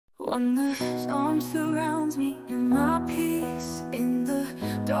When the storm surrounds me, you're my peace. In the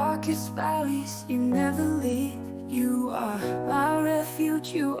darkest valleys, you never leave. You are my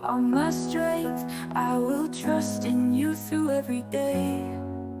refuge, you are my strength. I will trust in you through every day.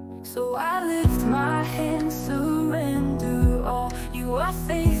 So I lift my hands, surrender all. You are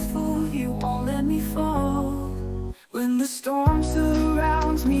faithful, you won't let me fall. When the storm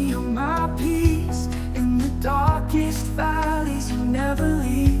surrounds me, you're my peace. In the darkest valleys, you never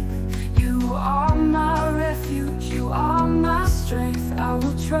leave. You are my refuge, you are my strength. I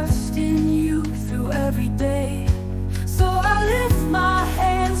will trust in you through every day. So I lift my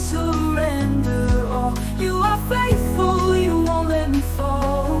hands, surrender all. You are faithful, you won't let me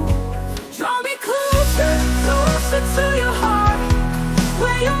fall. Draw me closer, closer to your heart,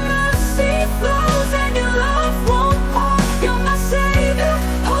 where your mercy flows and your love won't part. You're my savior,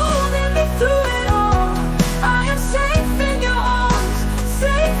 holding me through it all. I am safe in your arms,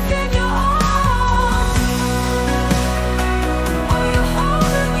 safe in your arms. Oh, you're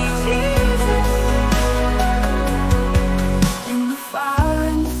holding me, Jesus. In the fire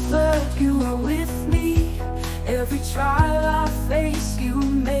and the flood, you are with me. Every trial I face, you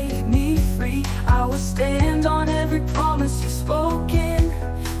make me free. I will stand on every promise you've spoken,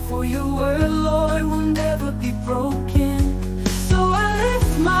 for your word, Lord, will never be broken. So I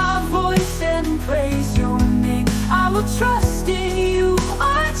lift my voice and praise your name. I will trust in you,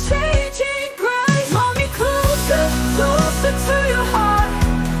 unchanging grace. Draw me closer, closer to your heart,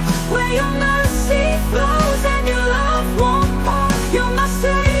 where your mercy flows and your love won't part. You're my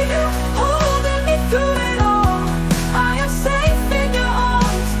savior, holding me through it all. I am safe in your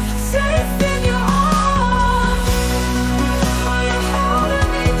arms, safe in your arms. Oh, you're holding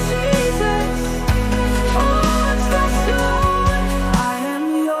me, Jesus. Oh, I trust you, Lord. I am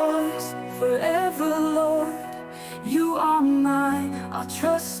yours forever, Lord. You are mine, I'll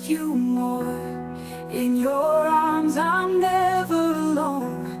trust you more. In your arms I'm never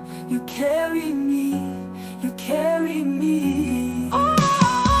alone. You carry me, you carry me.